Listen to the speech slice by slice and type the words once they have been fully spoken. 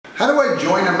How do I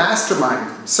join a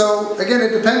mastermind? So again, it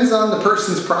depends on the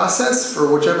person's process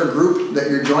for whichever group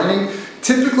that you're joining.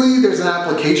 Typically, there's an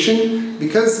application.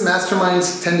 Because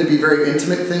masterminds tend to be very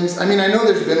intimate things. I mean, I know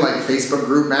there's been like Facebook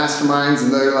group masterminds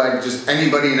and they're like just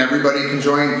anybody and everybody can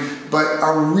join, but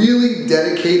a really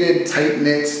dedicated,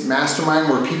 tight-knit mastermind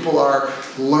where people are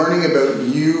learning about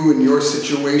you and your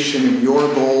situation and your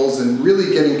goals and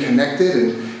really getting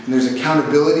connected, and there's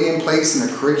accountability in place and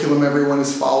a curriculum everyone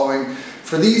is following.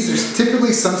 For these, there's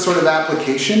typically some sort of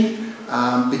application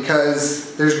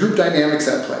because there's group dynamics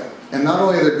at play. And not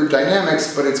only are there group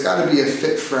dynamics, but it's got to be a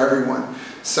fit for everyone.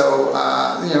 So,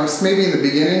 it's maybe in the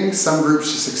beginning, some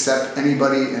groups just accept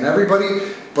anybody and everybody,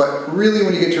 but really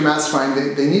when you get to a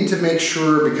mastermind, they need to make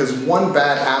sure, because one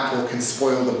bad apple can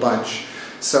spoil the bunch.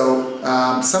 So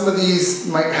some of these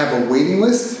might have a waiting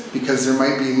list because there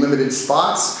might be limited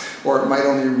spots, or it might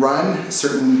only run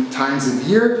certain times of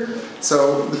year.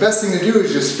 So the best thing to do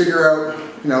is just figure out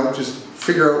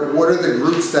what are the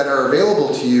groups that are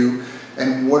available to you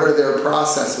and what are their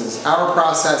processes. Our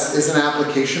process is an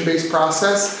application-based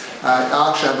process.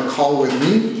 I'll actually have a call with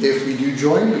me if we do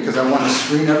join, because I want to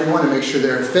screen everyone and make sure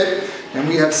they're fit. And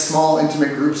we have small,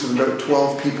 intimate groups of about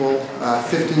 12 people,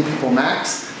 15 people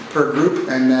max per group.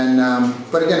 And then,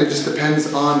 but again, it just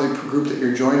depends on the group that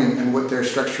you're joining and what their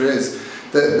structure is.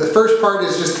 The first part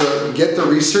is just to get the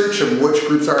research of which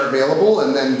groups are available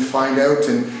and then find out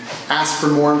and ask for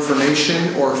more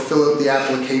information or fill out the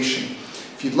application.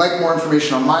 If you'd like more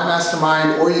information on my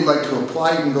mastermind or you'd like to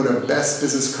apply, you can go to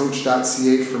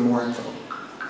bestbusinesscoach.ca for more info.